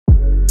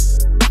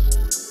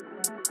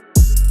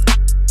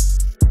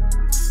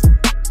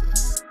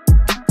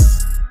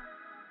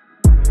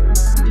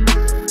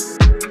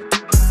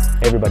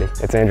Hey everybody,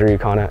 it's Andrew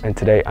Ukana, and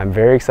today I'm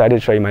very excited to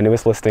show you my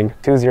newest listing,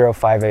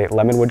 2058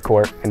 Lemonwood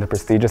Court in the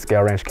prestigious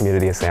Gale Ranch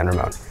community of San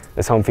Ramon.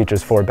 This home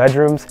features 4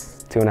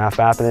 bedrooms, 2.5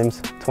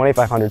 bathrooms,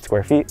 2,500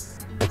 square feet,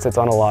 and sits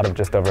on a lot of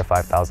just over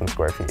 5,000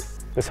 square feet.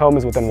 This home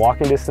is within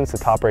walking distance to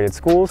top-rated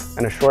schools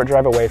and a short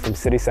drive away from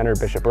City Center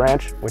Bishop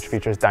Ranch, which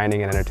features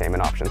dining and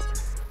entertainment options.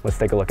 Let's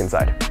take a look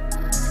inside.